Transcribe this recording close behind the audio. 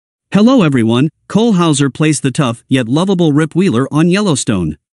Hello everyone, Cole Hauser plays the tough yet lovable Rip Wheeler on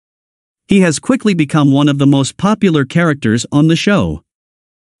Yellowstone. He has quickly become one of the most popular characters on the show.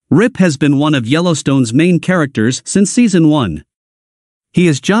 Rip has been one of Yellowstone's main characters since season 1. He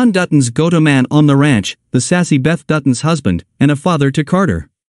is John Dutton's go-to man on the ranch, the sassy Beth Dutton's husband, and a father to Carter.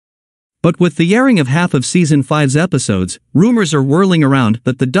 But with the airing of half of season 5's episodes, rumors are whirling around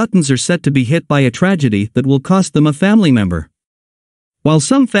that the Duttons are set to be hit by a tragedy that will cost them a family member. While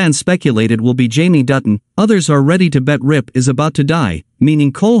some fans speculate it will be Jamie Dutton, others are ready to bet Rip is about to die,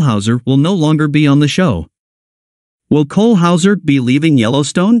 meaning Cole Hauser will no longer be on the show. Will Cole Hauser be leaving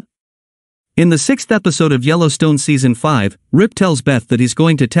Yellowstone? In the 6th episode of Yellowstone Season 5, Rip tells Beth that he's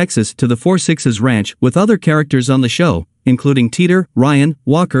going to Texas to the 4-6's ranch with other characters on the show, including Teeter, Ryan,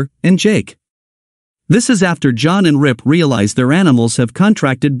 Walker, and Jake. This is after John and Rip realize their animals have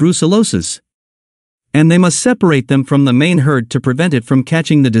contracted brucellosis. And they must separate them from the main herd to prevent it from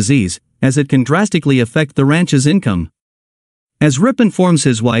catching the disease, as it can drastically affect the ranch's income. As Rip informs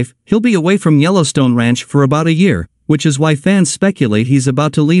his wife, he'll be away from Yellowstone Ranch for about a year, which is why fans speculate he's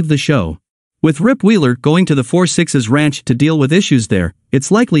about to leave the show. With Rip Wheeler going to the 4-6's ranch to deal with issues there,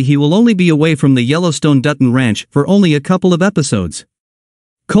 it's likely he will only be away from the Yellowstone Dutton Ranch for only a couple of episodes.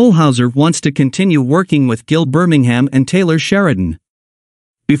 Cole Hauser wants to continue working with Gil Birmingham and Taylor Sheridan.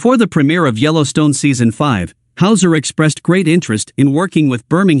 Before the premiere of Yellowstone Season 5, Hauser expressed great interest in working with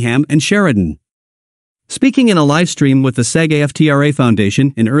Birmingham and Sheridan. Speaking in a live stream with the SAG-AFTRA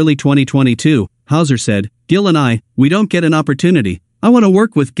Foundation in early 2022, Hauser said, "Gil and we don't get an opportunity. I want to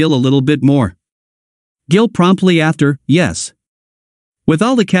work with Gil a little bit more." Gil promptly after, "Yes." With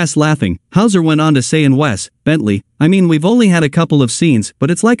all the cast laughing, Hauser went on to say in Wes Bentley, we've only had a couple of scenes,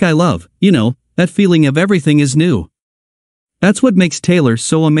 but it's like I love, that feeling of everything is new. That's what makes Taylor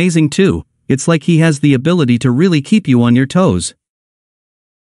so amazing too, it's like he has the ability to really keep you on your toes.